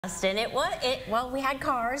And well, we had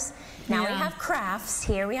cars. Now we have crafts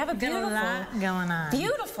here. We have a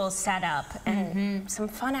beautiful setup and some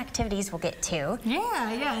fun activities we'll get to. Yeah.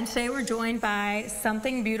 And today we're joined by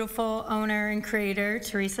Something Beautiful owner and creator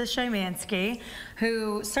Teresa Shymansky,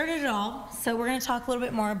 who started it all. So we're going to talk a little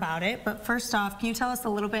bit more about it. But first off, can you tell us a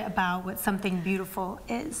little bit about what Something Beautiful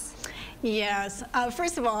is? Yes.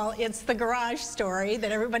 First of all, it's the garage story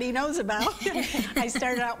that everybody knows about. I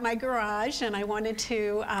started out my garage and I wanted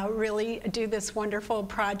to really do this wonderful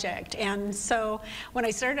project. And so when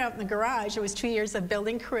I started out in the garage, it was 2 years of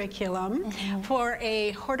building curriculum for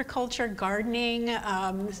a horticulture gardening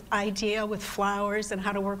idea with flowers and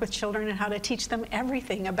how to work with children and how to teach them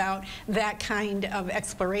everything about that kind of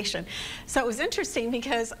exploration. So it was interesting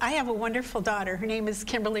because I have a wonderful daughter. Her name is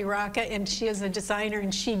Kimberly Rocca, and she is a designer,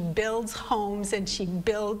 and she builds homes, and she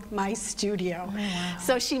built my studio. Oh, wow.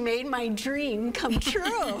 So she made my dream come true.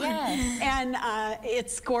 Yes. And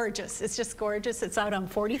it's gorgeous. It's just gorgeous. It's out on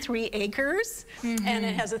 43 acres, and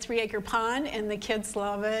it has a 3-acre pond, and the kids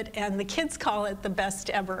love it, and the kids call it the best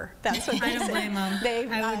ever. That's what they say. I don't blame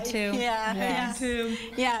them. I would too.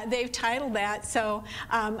 Yeah, they've titled that. So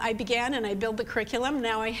I began and I built the curriculum.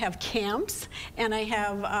 Now I have camps, and I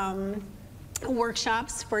have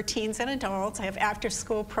workshops for teens and adults. I have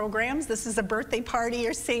after-school programs. This is a birthday party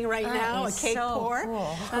you're seeing right now, a cake pour.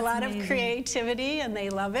 Cool. A lot of creativity, and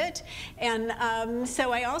they love it. And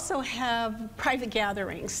so I also have private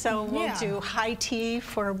gatherings. So we'll do high tea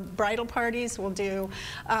for bridal parties. We'll do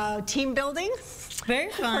team building.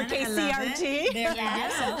 Very fun. For KCRT.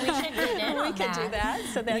 So we should do that.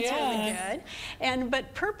 So that's really good.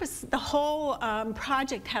 But the whole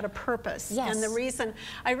project had a purpose. Yes. And the reason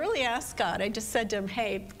I really asked God, I just said to him,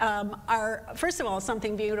 hey, first of all,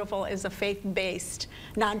 Something Beautiful is a faith-based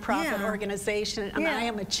nonprofit organization, and I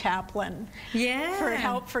am a chaplain for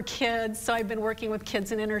help for kids. So I've been working with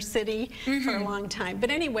kids in inner city for a long time.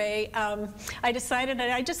 But anyway, I decided,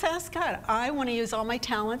 and I just asked God, I want to use all my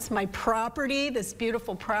talents, my property, this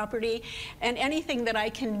beautiful property, and anything that I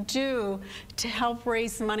can do to help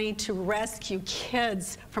raise money to rescue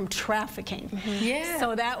kids from trafficking.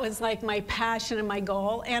 So that was like my passion and my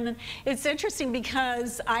goal. And it's interesting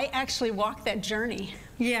because I actually walked that journey.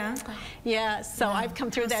 So I've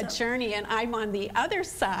come through that journey, and I'm on the other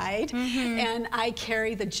side, and I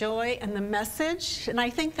carry the joy and the message. And I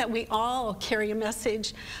think that we all carry a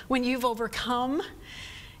message when you've overcome.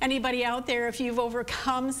 Anybody out there, if you've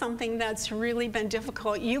overcome something that's really been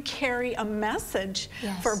difficult, you carry a message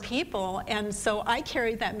for people. And so I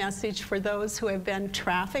carry that message for those who have been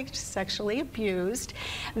trafficked, sexually abused,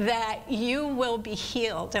 that you will be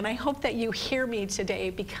healed. And I hope that you hear me today,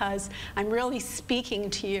 because I'm really speaking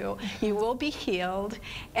to you. You will be healed,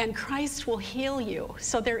 and Christ will heal you.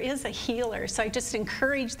 So there is a healer. So I just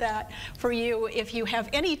encourage that for you, if you have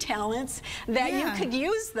any talents, that you could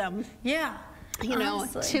use them. You know,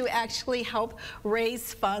 to actually help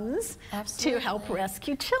raise funds to help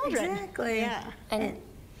rescue children.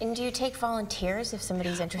 And do you take volunteers if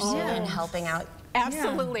somebody's interested in helping out?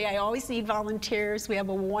 Absolutely. I always need volunteers. We have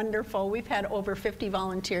we've had over 50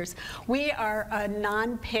 volunteers. We are a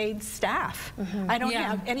non-paid staff. I don't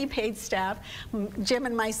have any paid staff. Jim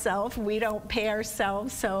and myself, we don't pay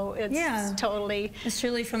ourselves, so it's totally... It's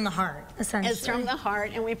truly from the heart, essentially. It's from the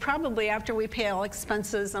heart, and we probably, after we pay all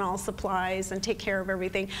expenses and all supplies and take care of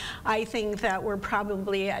everything, I think that we're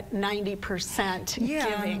probably at 90%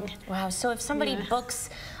 giving. Wow, so if somebody books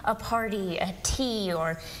a party, a tea,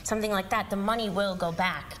 or something like that, the money will go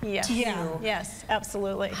back to Yes,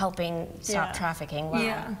 absolutely. helping stop trafficking.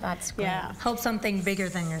 Wow, that's great. Help something bigger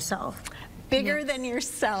than yourself. Bigger than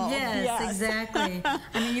yourself. Yes, exactly.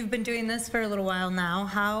 I mean, you've been doing this for a little while now.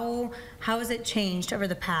 How has it changed over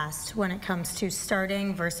the past when it comes to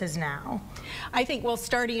starting versus now? I think, well,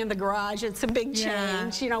 starting in the garage, it's a big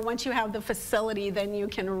change. You know, once you have the facility, then you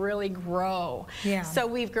can really grow. So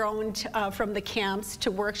we've grown from the camps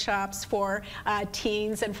to workshops for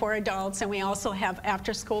teens and for adults, and we also have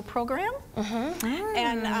after-school program.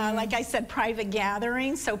 And like I said, private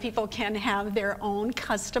gatherings, so people can have their own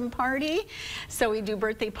custom party. So we do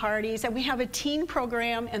birthday parties, and we have a teen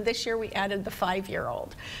program, and this year we added the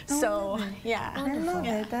 5-year-old. So I love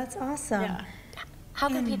it. That's awesome. How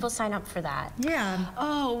can people sign up for that?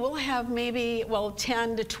 Oh, we'll have maybe,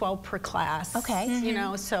 10 to 12 per class. You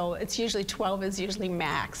know, so it's usually 12 is usually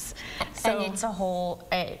max. So, and it's a whole,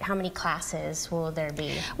 how many classes will there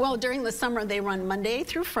be? Well, during the summer they run Monday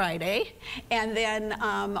through Friday, and then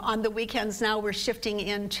on the weekends now we're shifting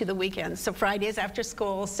into the weekends. So Fridays after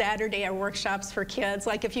school, Saturday are workshops for kids.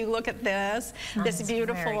 Like if you look at this, this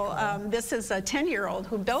beautiful, this is a 10-year-old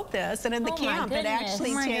who built this, and in the camp it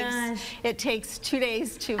actually takes 2 days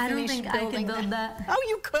days to finish building. I don't think I can build that. Oh,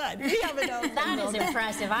 you could. We have it over. That is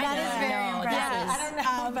impressive. That is very impressive. I don't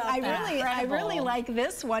know about that. I really like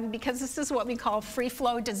this one because this is what we call free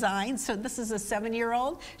flow design. So this is a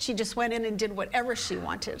 7-year-old. She just went in and did whatever she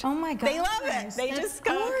wanted. Oh my God. They love it. They just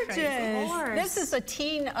go crazy. Gorgeous. This is a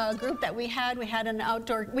teen group that we had. We had an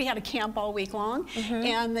outdoor, we had a camp all week long,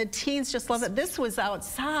 and the teens just love it. This was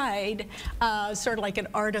outside, sort of like an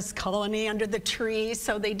artist colony under the tree.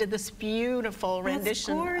 So they did this beautiful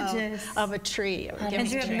rendition of a tree. And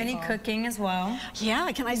you have mini cooking as well.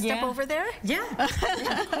 Yeah, can I step over there? Yeah,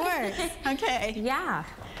 of course. Okay. Yeah.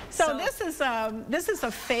 So this is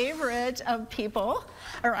a favorite of people,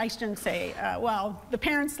 or I shouldn't say, well, the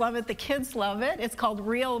parents love it, the kids love it. It's called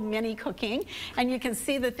Real Mini Cooking, and you can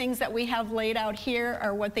see the things that we have laid out here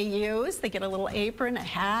are what they use. They get a little apron, a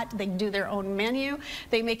hat, they do their own menu.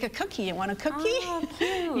 They make a cookie. You want a cookie? Oh,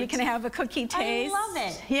 cute. You can have a cookie taste. I love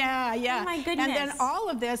it. Yeah, yeah. Oh my goodness. And then all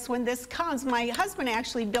of this, when this comes, my husband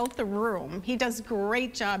actually built the room. He does a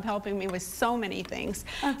great job helping me with so many things.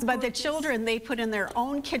 But the children, they put in their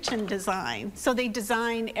own kitchen design. So they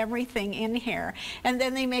design everything in here. And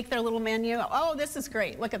then they make their little menu. Oh, this is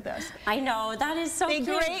great. Look at this. I know. That is so cute.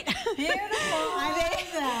 Great. Beautiful.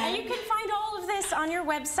 And you can find all of this on your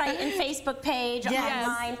website and Facebook page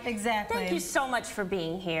online. Exactly. Thank you so much for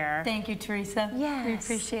being here. Thank you, Teresa. Yes. We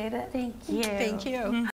appreciate it. Thank you. Thank you.